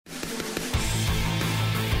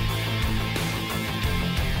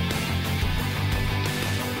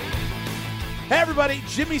Hey, everybody,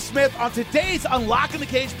 Jimmy Smith. On today's Unlocking the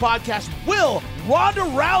Cage podcast, will Ronda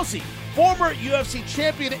Rousey, former UFC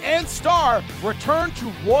champion and star, return to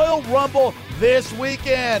Royal Rumble this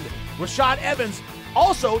weekend? Rashad Evans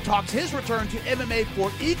also talks his return to MMA for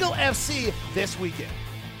Eagle FC this weekend.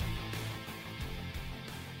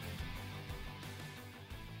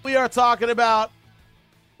 We are talking about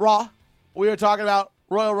Raw. We are talking about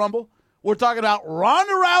Royal Rumble. We're talking about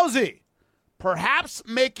Ronda Rousey perhaps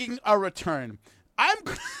making a return. I'm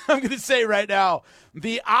going to say right now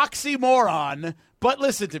the oxymoron, but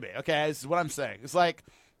listen to me, okay? This is what I'm saying. It's like,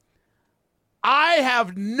 I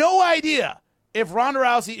have no idea if Ronda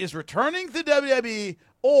Rousey is returning to WWE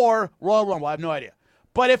or Royal Rumble. I have no idea.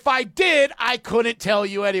 But if I did, I couldn't tell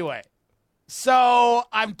you anyway. So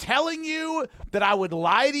I'm telling you that I would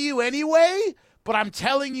lie to you anyway, but I'm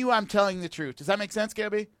telling you I'm telling the truth. Does that make sense,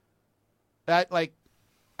 Gabby?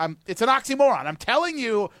 It's an oxymoron. I'm telling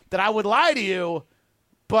you that I would lie to you,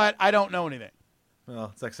 but I don't know anything. Well,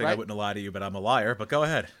 it's like saying I wouldn't lie to you, but I'm a liar. But go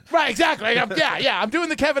ahead. Right, exactly. I'm doing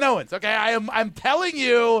the Kevin Owens. Okay, I'm telling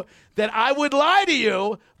you that I would lie to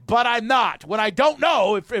you, but I'm not. When I don't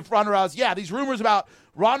know if Ronda Rousey. Yeah, these rumors about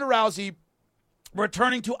Ronda Rousey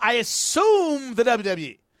returning to, I assume, the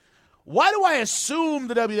WWE. Why do I assume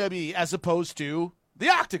the WWE as opposed to the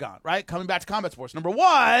Octagon? Right, coming back to combat sports. Number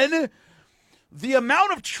one, the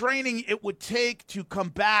amount of training it would take to come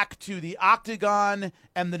back to the Octagon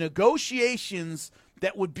and the negotiations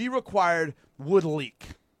that would be required would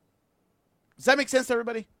leak. Does that make sense to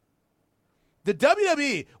everybody? The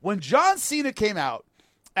WWE, when John Cena came out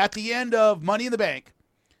at the end of Money in the Bank,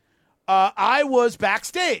 I was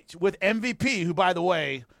backstage with MVP, who, by the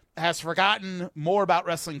way, has forgotten more about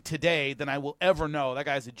wrestling today than I will ever know. That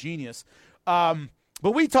guy's a genius.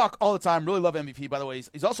 But we talk all the time. Really love MVP, by the way.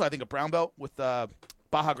 He's also, I think, a brown belt with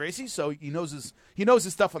Baja Gracie, so he knows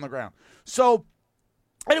his stuff on the ground. So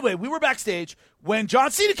anyway, we were backstage when John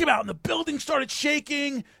Cena came out and the building started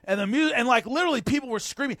shaking and the music, and like literally people were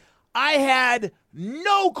screaming. I had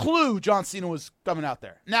no clue John Cena was coming out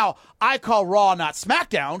there. Now, I call Raw, not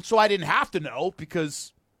SmackDown, so I didn't have to know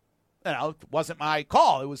because, it wasn't my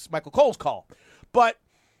call. It was Michael Cole's call. But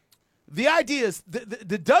the idea is the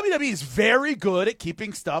WWE is very good at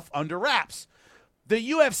keeping stuff under wraps. The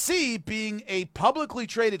UFC, being a publicly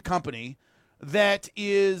traded company that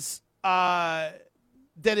is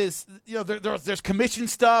there's commission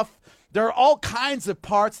stuff. There are all kinds of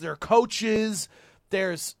parts. There are coaches.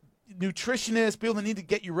 There's nutritionists, people that need to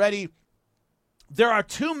get you ready. There are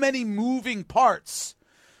too many moving parts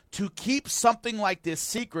to keep something like this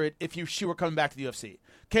secret if she were coming back to the UFC.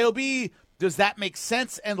 KOB, does that make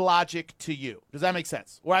sense and logic to you? Does that make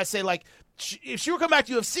sense? Where I say, like, if she were coming back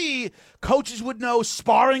to UFC, coaches would know,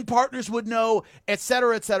 sparring partners would know, et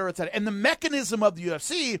cetera, et cetera, et cetera. And the mechanism of the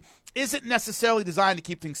UFC isn't necessarily designed to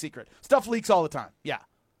keep things secret. Stuff leaks all the time. Yeah.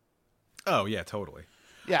 Oh, yeah, totally.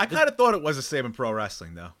 Yeah. I kind of thought it was the same in pro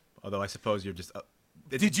wrestling, though. Although I suppose you're just...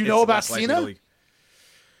 Did you know about Cena?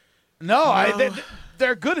 No.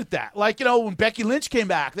 They're good at that. Like, when Becky Lynch came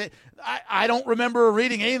back, I don't remember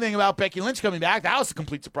reading anything about Becky Lynch coming back. That was a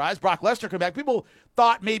complete surprise. Brock Lesnar came back. People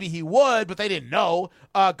thought maybe he would, but they didn't know.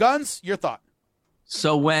 Guns, your thought?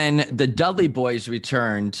 So when the Dudley Boys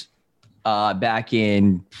returned back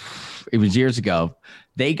in, it was years ago,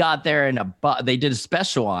 they got there in a bus. They did a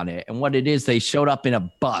special on it. And what it is, they showed up in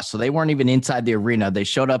a bus. So they weren't even inside the arena. They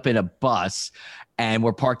showed up in a bus and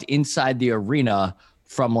were parked inside the arena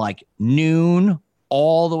from like noon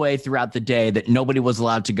all the way throughout the day that nobody was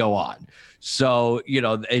allowed to go on. So,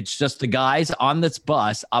 it's just the guys on this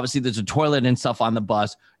bus. Obviously, there's a toilet and stuff on the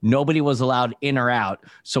bus. Nobody was allowed in or out.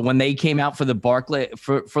 So when they came out for the Barclay,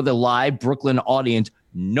 for the live Brooklyn audience,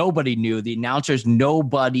 nobody knew. The announcers,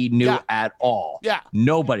 nobody knew at all. Yeah.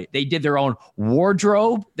 Nobody. They did their own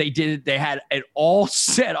wardrobe. They had it all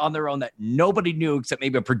set on their own that nobody knew except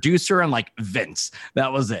maybe a producer and like Vince.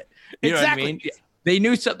 That was it. You know what I mean? They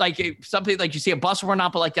knew something like you see a bus run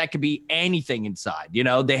out, but like that could be anything inside.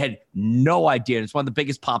 They had no idea. It's one of the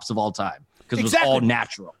biggest pops of all time because it was all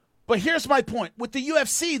natural. But here's my point. With the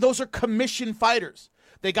UFC, those are commissioned fighters.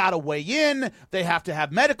 They got to weigh in. They have to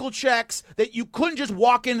have medical checks. That you couldn't just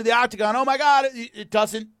walk into the octagon. Oh, my God, it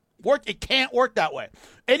doesn't work. It can't work that way.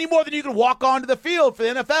 Any more than you can walk onto the field for the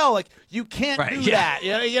NFL. Like, you can't do that.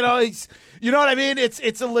 You know what I mean?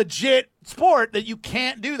 It's a legit sport that you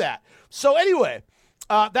can't do that. So anyway,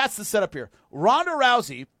 that's the setup here. Ronda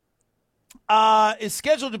Rousey is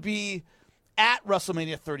scheduled to be at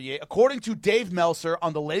WrestleMania 38, according to Dave Meltzer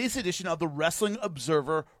on the latest edition of the Wrestling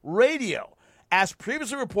Observer Radio. As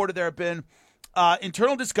previously reported, there have been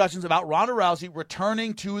internal discussions about Ronda Rousey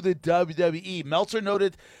returning to the WWE. Meltzer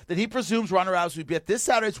noted that he presumes Ronda Rousey will be at this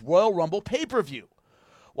Saturday's Royal Rumble pay-per-view.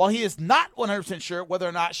 While he is not 100% sure whether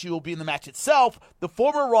or not she will be in the match itself, the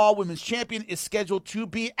former Raw Women's Champion is scheduled to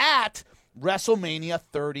be at WrestleMania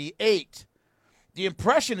 38. The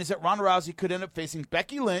impression is that Ronda Rousey could end up facing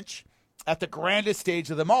Becky Lynch at the grandest stage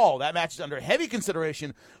of them all. That match is under heavy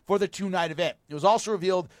consideration for the two-night event. It was also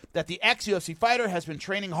revealed that the ex-UFC fighter has been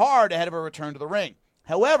training hard ahead of her return to the ring.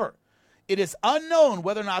 However, it is unknown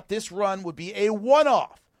whether or not this run would be a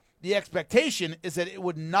one-off. The expectation is that it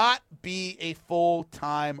would not be a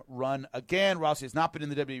full-time run again. Rousey has not been in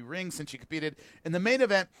the WWE ring since she competed in the main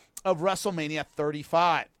event of WrestleMania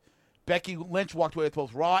 35. Becky Lynch walked away with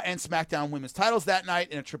both Raw and SmackDown women's titles that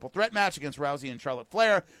night in a triple threat match against Rousey and Charlotte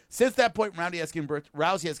Flair. Since that point, Rousey has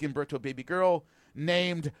given birth to a baby girl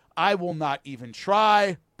named, I will not even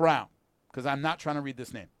try, Brown, because I'm not trying to read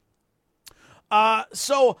this name.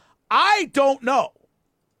 So I don't know.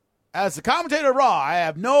 As the commentator of Raw, I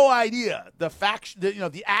have no idea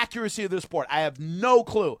the accuracy of this sport. I have no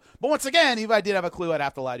clue. But once again, even if I did have a clue, I'd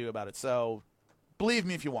have to lie to you about it. So believe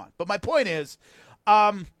me if you want. But my point is,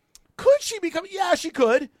 could she become? Yeah, she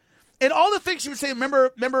could. And all the things she would say,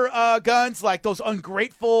 remember, Guns, like those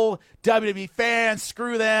ungrateful WWE fans,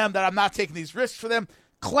 screw them, that I'm not taking these risks for them.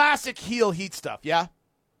 Classic heel heat stuff, yeah?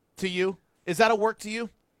 To you? Is that a work to you?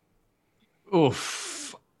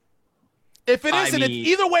 Oof. If it isn't,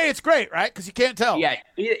 either way, it's great, right? Because you can't tell. Yeah,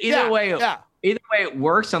 either way it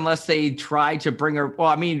works unless they try to bring her. Well,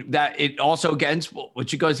 I mean, that it also against when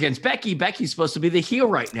she goes against Becky. Becky's supposed to be the heel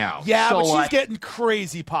right now. Yeah, so, but she's getting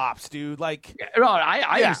crazy pops, dude. Like, no,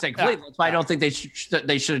 I understand completely. That's why I don't think they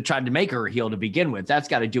should have tried to make her a heel to begin with. That's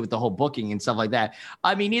got to do with the whole booking and stuff like that.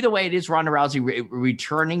 I mean, either way, it is Ronda Rousey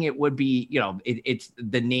returning. It would be, it's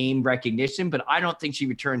the name recognition, but I don't think she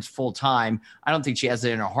returns full time. I don't think she has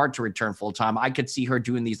it in her heart to return full time. I could see her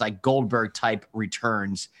doing these like Goldberg type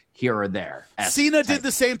returns here or there. Cena did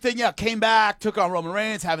the same thing. Yeah, came back, took on Roman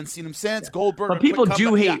Reigns. Haven't seen him since. Yeah. Goldberg. But people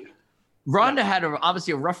do hate. Yeah. Ronda had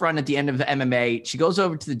obviously a rough run at the end of the MMA. She goes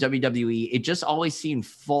over to the WWE. It just always seemed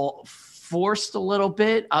forced a little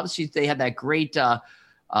bit. Obviously, they had that great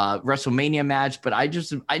WrestleMania match, but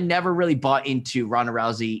I never really bought into Ronda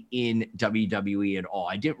Rousey in WWE at all.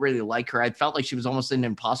 I didn't really like her. I felt like she was almost in an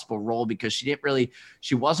impossible role because she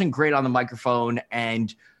wasn't great on the microphone,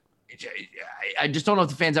 and I just don't know if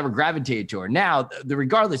the fans ever gravitated to her. Now,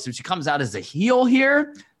 regardless, if she comes out as a heel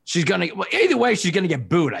here, either way, she's gonna get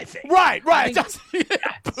booed, I think. Right.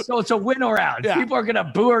 So it's a win or out. Yeah. People are gonna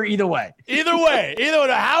boo her either way. Either way,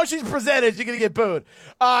 how she's presented, she's gonna get booed.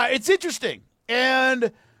 It's interesting, and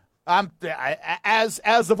as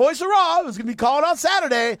the voice of Raw is gonna be calling on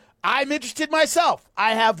Saturday, I'm interested myself.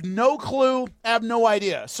 I have no clue. I have no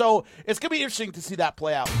idea. So it's going to be interesting to see that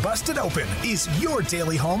play out. Busted Open is your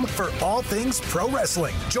daily home for all things pro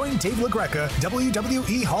wrestling. Join Dave LaGreca,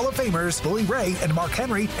 WWE Hall of Famers Bully Ray and Mark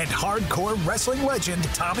Henry, and hardcore wrestling legend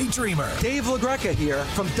Tommy Dreamer. Dave LaGreca here.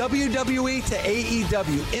 From WWE to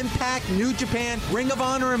AEW, Impact, New Japan, Ring of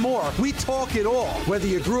Honor, and more. We talk it all. Whether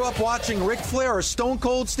you grew up watching Ric Flair or Stone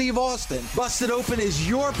Cold Steve Austin, Busted Open is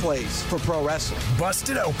your place for pro wrestling.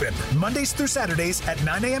 Busted Open. Mondays through Saturdays at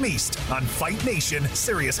 9 a.m. East on Fight Nation,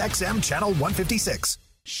 Sirius XM Channel 156.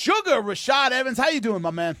 Sugar Rashad Evans, how you doing,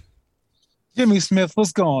 my man? Jimmy Smith,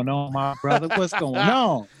 what's going on, my brother? What's going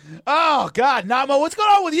on? Oh, God, Namo, what's going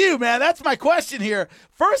on with you, man? That's my question here.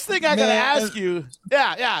 First thing I got to ask you,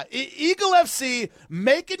 Eagle FC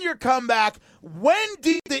making your comeback. When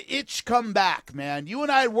did the itch come back, man? You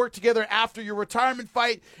and I had worked together after your retirement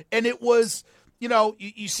fight, and it was...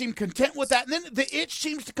 you seem content with that. And then the itch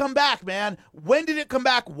seems to come back, man. When did it come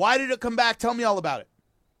back? Why did it come back? Tell me all about it.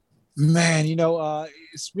 Man,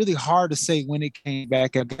 it's really hard to say when it came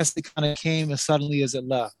back. I guess it kind of came as suddenly as it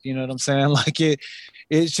left. You know what I'm saying? Like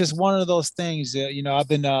it's just one of those things that, I've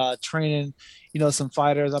been training, some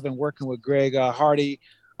fighters. I've been working with Greg Hardy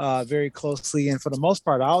very closely. And for the most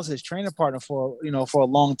part, I was his training partner for a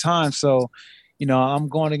long time. So, I'm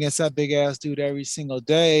going against that big ass dude every single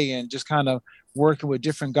day and just kind of working with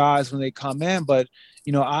different guys when they come in. But,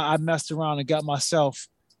 I messed around and got myself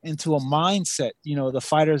into a mindset, the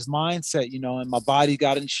fighter's mindset, and my body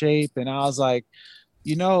got in shape. And I was like,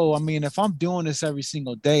 if I'm doing this every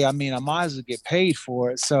single day, I might as well get paid for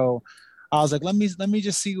it. So I was like, let me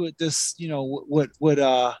just see what this, let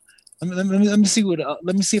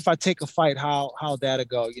me see if I take a fight, how that'll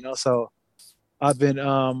go, So I've been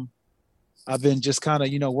just kind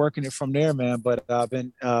of, working it from there, man. But I've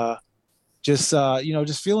been just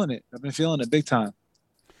feeling it. I've been feeling it big time.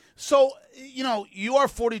 So, you are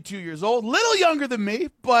 42 years old, little younger than me,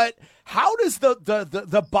 but how does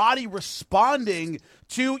the body responding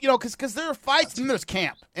to, because there are fights and there's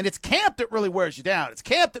camp, and it's camp that really wears you down. It's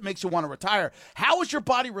camp that makes you want to retire. How has your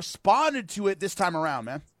body responded to it this time around,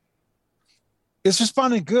 man? It's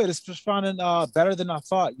responding good. It's responding better than I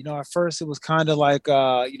thought. At first it was kind of like,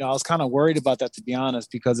 I was kind of worried about that, to be honest,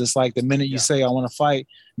 because it's like the minute you say I want to fight,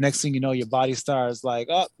 next thing you know, your body starts like,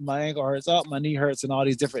 oh, my ankle hurts, oh, my knee hurts, and all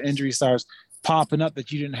these different injuries starts popping up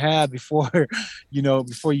that you didn't have before,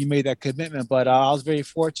 before you made that commitment. But I was very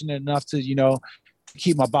fortunate enough to,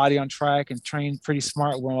 keep my body on track and train pretty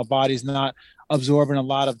smart where my body's not absorbing a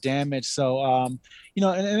lot of damage. So,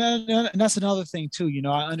 and that's another thing too.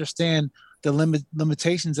 I understand the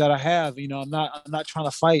limitations that I have. I'm not trying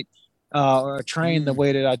to fight or train the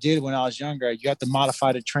way that I did when I was younger. You have to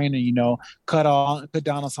modify the training, cut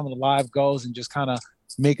down on some of the live goals and just kind of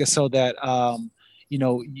make it so that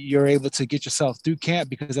you're able to get yourself through camp,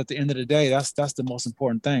 because at the end of the day, that's the most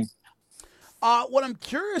important thing. What I'm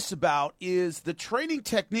curious about is the training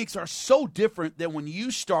techniques are so different than when you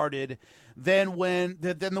started than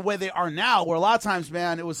the way they are now, where a lot of times,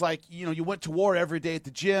 man, it was like, you went to war every day at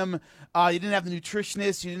the gym. You didn't have the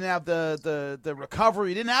nutritionist. You didn't have the recovery.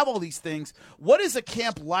 You didn't have all these things. What is a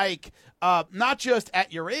camp like, not just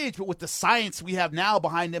at your age, but with the science we have now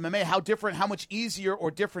behind MMA? How different, how much easier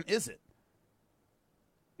or different is it?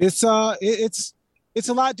 It's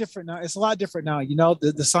a lot different now. It's a lot different now.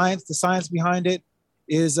 The science behind it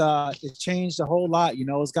is it's changed a whole lot.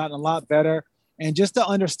 It's gotten a lot better. And just the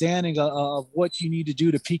understanding of what you need to do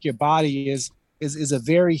to peak your body is a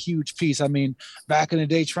very huge piece. I mean, back in the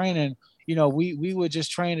day training, we would just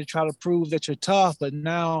train to try to prove that you're tough, but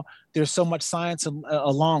now there's so much science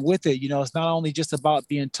along with it. It's not only just about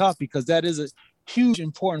being tough, because that is a huge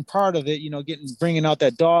important part of it, bringing out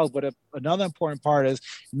that dog, but another important part is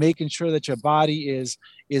making sure that your body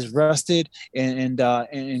is rested and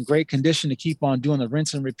in great condition to keep on doing the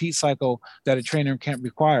rinse and repeat cycle that a trainer camp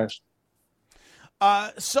requires.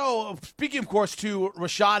 So speaking, of course, to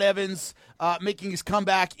Rashad Evans making his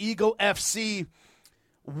comeback, Eagle FC.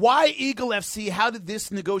 Why Eagle FC? How did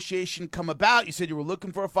this negotiation come about? You said you were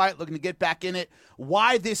looking for a fight, looking to get back in it.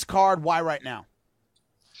 Why this card? Why right now?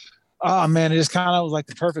 Oh, man, it just kind of was like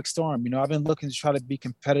the perfect storm. I've been looking to try to be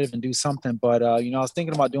competitive and do something, but, I was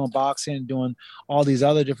thinking about doing boxing, doing all these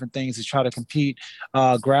other different things to try to compete,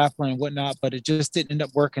 grappling and whatnot, but it just didn't end up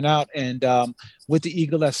working out. And with the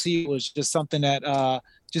Eagle FC, it was just something that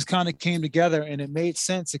just kind of came together, and it made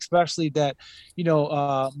sense, especially that,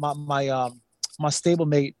 my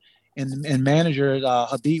stablemate and manager,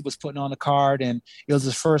 Habib, was putting on the card, and it was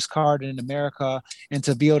his first card in America. And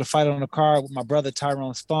to be able to fight on the card with my brother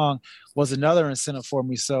Tyrone Spong was another incentive for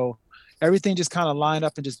me. So everything just kind of lined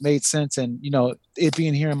up and just made sense. And, it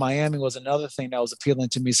being here in Miami was another thing that was appealing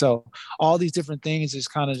to me. So all these different things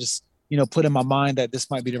just kind of just, put in my mind that this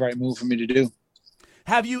might be the right move for me to do.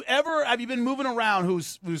 Have you been moving around?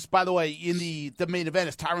 Who's by the way in the main event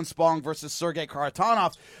is Tyrone Spong versus Sergey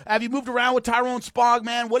Kharitonov. Have you moved around with Tyrone Spong,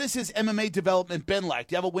 man? What has his MMA development been like?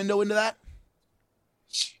 Do you have a window into that?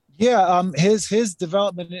 Yeah, his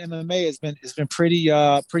development in MMA has been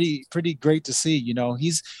pretty great to see.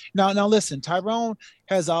 He's now listen, Tyrone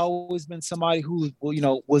has always been somebody who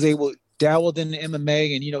was able dabbled in the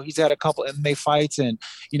MMA, and he's had a couple MMA fights, and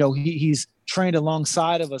he's trained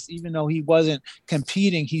alongside of us. Even though he wasn't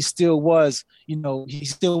competing, he still was doing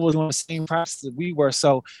the same practice that we were.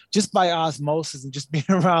 So just by osmosis and just being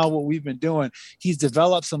around what we've been doing, he's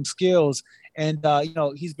developed some skills. And,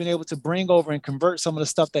 he's been able to bring over and convert some of the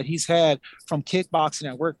stuff that he's had from kickboxing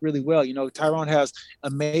that worked really well. Tyrone has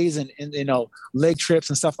amazing, leg trips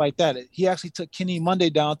and stuff like that. He actually took Kenny Monday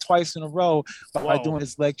down twice in a row by doing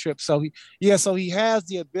his leg trip. So he has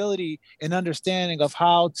the ability and understanding of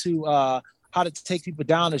how to take people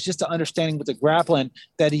down. It's just an understanding with the grappling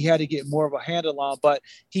that he had to get more of a handle on, but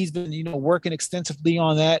he's been, working extensively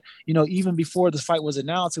on that. Even before the fight was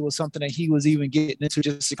announced, it was something that he was even getting into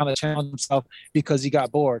just to kind of challenge himself because he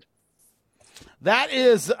got bored. That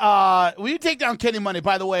is, when you take down Kenny Monday,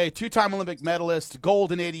 by the way, two-time Olympic medalist,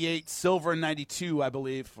 gold in 88, silver in 92, I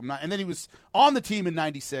believe. And then he was on the team in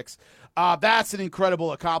 96. That's an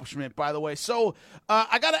incredible accomplishment, by the way. So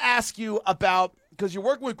I got to ask you about, because you're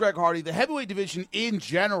working with Greg Hardy, the heavyweight division in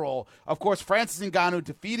general. Of course, Francis Ngannou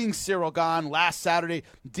defeating Cyril Gane last Saturday.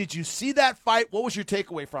 Did you see that fight? What was your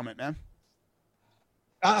takeaway from it, man?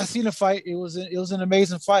 I seen the fight. It was an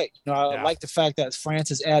amazing fight. I like the fact that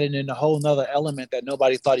Francis added in a whole nother element that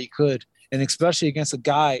nobody thought he could, and especially against a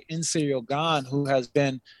guy in Cyril Gane who has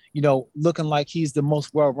been, looking like he's the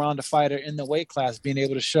most well-rounded fighter in the weight class, being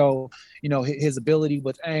able to show, his ability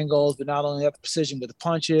with angles, but not only that precision with the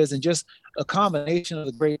punches and just a combination of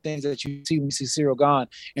the great things that you see when you see Ciryl Gane.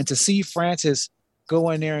 And to see Francis go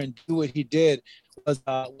in there and do what he did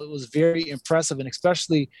was very impressive, and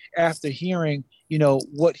especially after hearing,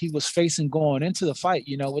 what he was facing going into the fight,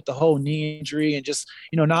 with the whole knee injury and just,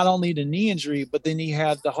 not only the knee injury, but then you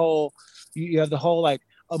have the whole like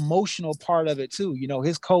emotional part of it too.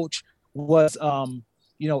 His coach was,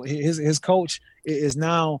 his coach is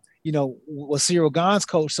now, was Ciryl Gane's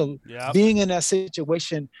coach. So being in that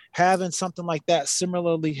situation, having something like that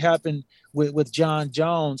similarly happen with John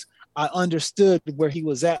Jones, I understood where he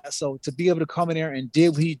was at. So to be able to come in there and did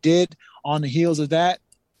what he did on the heels of that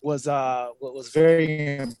was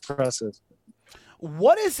very impressive.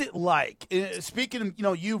 What is it like? Speaking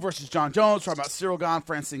of, you versus John Jones, talking about Ciryl Gane,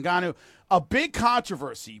 Francis Ngannou, a big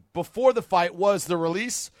controversy before the fight was the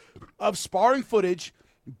release of sparring footage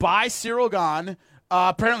by Ciryl Gane.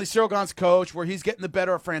 Apparently Ciryl Gane's coach, where he's getting the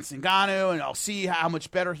better of Francis Ngannou, and I'll see how much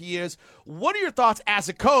better he is. What are your thoughts as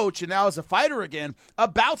a coach and now as a fighter again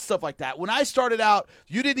about stuff like that? When I started out,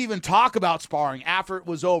 you didn't even talk about sparring after it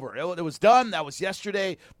was over. It was done. That was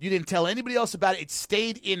yesterday. You didn't tell anybody else about it. It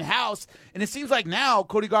stayed in-house. And it seems like now,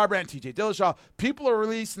 Cody Garbrandt, TJ Dillashaw, people are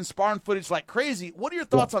releasing sparring footage like crazy. What are your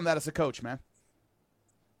thoughts on that as a coach, man?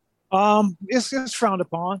 It's frowned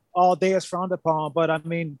upon. All day it's frowned upon. But I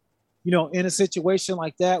mean, in a situation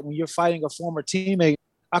like that, when you're fighting a former teammate,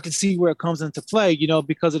 I can see where it comes into play,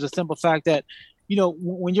 because of the simple fact that,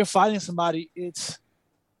 when you're fighting somebody, it's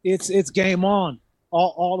game on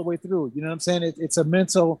all the way through. You know what I'm saying? It's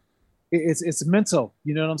mental,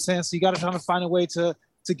 you know what I'm saying? So you got to try to find a way to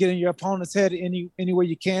get in your opponent's head any way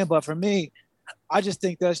you can. But for me, I just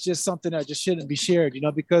think that's just something that just shouldn't be shared,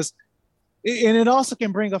 because and it also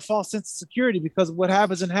can bring a false sense of security, because what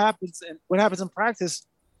happens in practice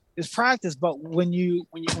is practice, but when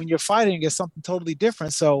you're fighting, it's something totally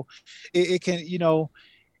different. So it can,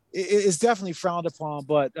 it's definitely frowned upon.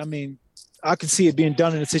 But I mean, I can see it being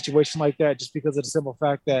done in a situation like that, just because of the simple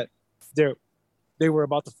fact that they were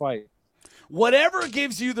about to fight. Whatever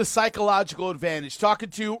gives you the psychological advantage. Talking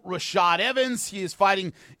to Rashad Evans. He is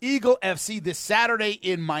fighting Eagle FC this Saturday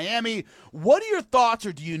in Miami. What are your thoughts,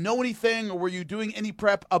 or do you know anything, or were you doing any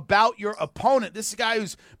prep about your opponent? This is a guy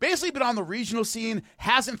who's basically been on the regional scene,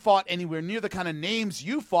 hasn't fought anywhere near the kind of names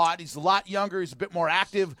you fought. He's a lot younger. He's a bit more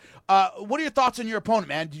active. What are your thoughts on your opponent,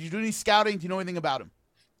 man? Did you do any scouting? Do you know anything about him?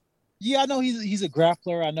 Yeah, I know he's a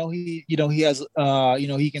grappler. I know he has,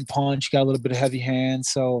 he can punch, got a little bit of heavy hands.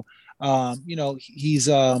 So, he's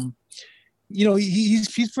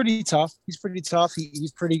he's pretty tough. He's pretty tough.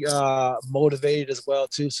 He's pretty motivated as well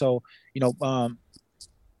too. So,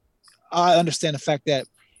 I understand the fact that,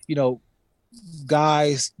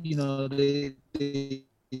 guys, they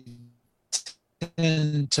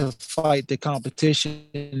tend to fight the competition,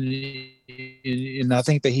 and I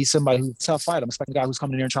think that he's somebody who's a tough fighter. I'm expecting a guy who's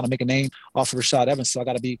coming in there and trying to make a name off of Rashad Evans. So I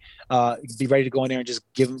got to be ready to go in there and just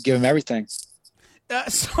give him everything.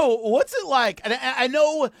 So what's it like? And I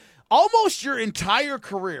know almost your entire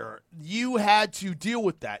career you had to deal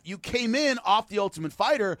with that. You came in off The Ultimate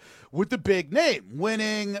Fighter with the big name,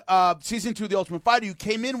 winning season 2 of The Ultimate Fighter. You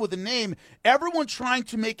came in with a name, everyone trying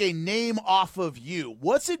to make a name off of you.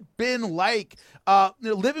 What's it been like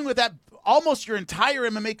living with that almost your entire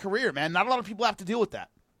MMA career, man? Not a lot of people have to deal with that.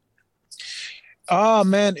 Oh,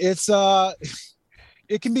 man, it's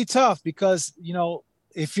it can be tough because,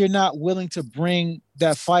 if you're not willing to bring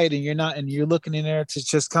that fight and you're looking in there to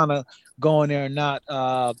just kind of go in there and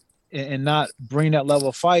not bring that level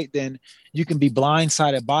of fight, then you can be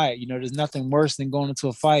blindsided by it. There's nothing worse than going into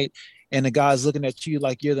a fight and the guy's looking at you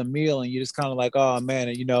like you're the meal, and you're just kind of like, oh man,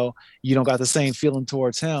 and you don't got the same feeling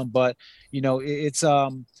towards him. But it's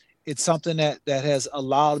something that has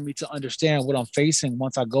allowed me to understand what I'm facing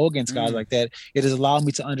once I go against guys like that. It has allowed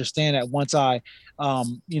me to understand that once I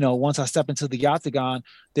step into the octagon,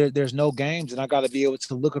 there's no games, and I got to be able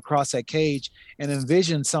to look across that cage and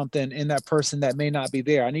envision something in that person that may not be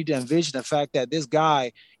there. I need to envision the fact that this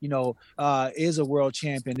guy, is a world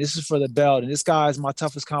champion. This is for the belt, and this guy is my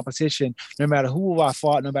toughest competition. No matter who I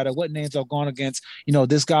fought, no matter what names I've gone against,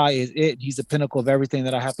 this guy is it. He's the pinnacle of everything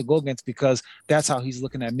that I have to go against, because that's how he's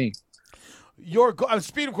looking at me.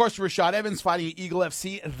 Speaking, of course, to Rashad Evans fighting at Eagle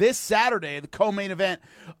FC this Saturday, the co-main event.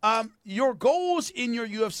 Your goals in your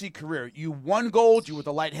UFC career: you won gold, you were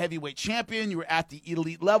the light heavyweight champion, you were at the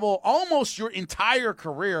elite level, almost your entire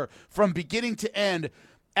career from beginning to end.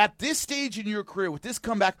 At this stage in your career, with this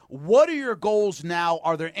comeback, what are your goals now?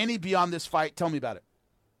 Are there any beyond this fight? Tell me about it.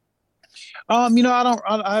 I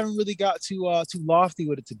haven't really got too lofty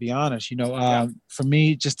with it, to be honest. For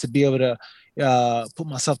me, just to be able to put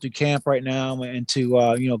myself through camp right now and to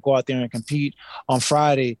go out there and compete on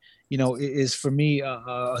Friday, is for me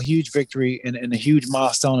a huge victory and a huge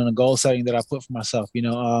milestone and a goal setting that I put for myself.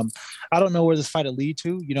 I don't know where this fight will lead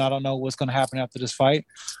to. I don't know what's going to happen after this fight.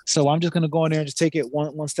 So I'm just going to go in there and just take it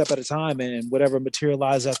one step at a time, and whatever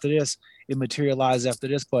materializes after this, it materializes after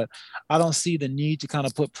this. But I don't see the need to kind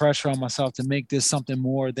of put pressure on myself to make this something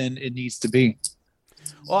more than it needs to be.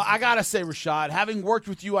 Well, I got to say, Rashad, having worked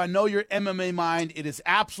with you, I know your MMA mind. It is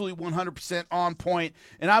absolutely 100% on point,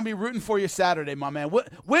 and I'll be rooting for you Saturday, my man.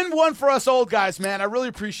 Win one for us old guys, man. I really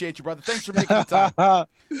appreciate you, brother. Thanks for making the time.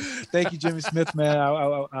 Thank you, Jimmy Smith, man. I'm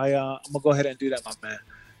going to go ahead and do that, my man.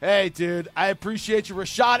 Hey, dude, I appreciate you.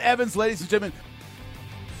 Rashad Evans, ladies and gentlemen.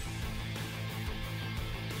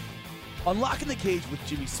 Unlocking the Cage with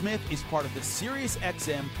Jimmy Smith is part of the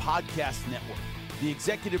SiriusXM Podcast Network. The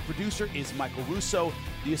executive producer is Michael Russo.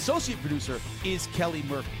 The associate producer is Kelly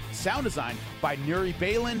Murphy. Sound design by Nuri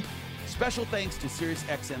Balin. Special thanks to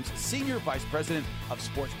SiriusXM's Senior Vice President of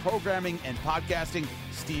Sports Programming and Podcasting,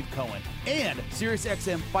 Steve Cohen, and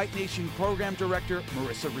SiriusXM Fight Nation Program Director,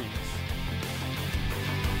 Marissa Rivas.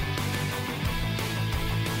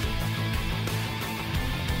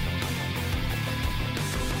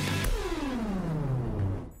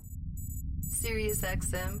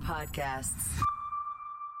 SiriusXM Podcasts.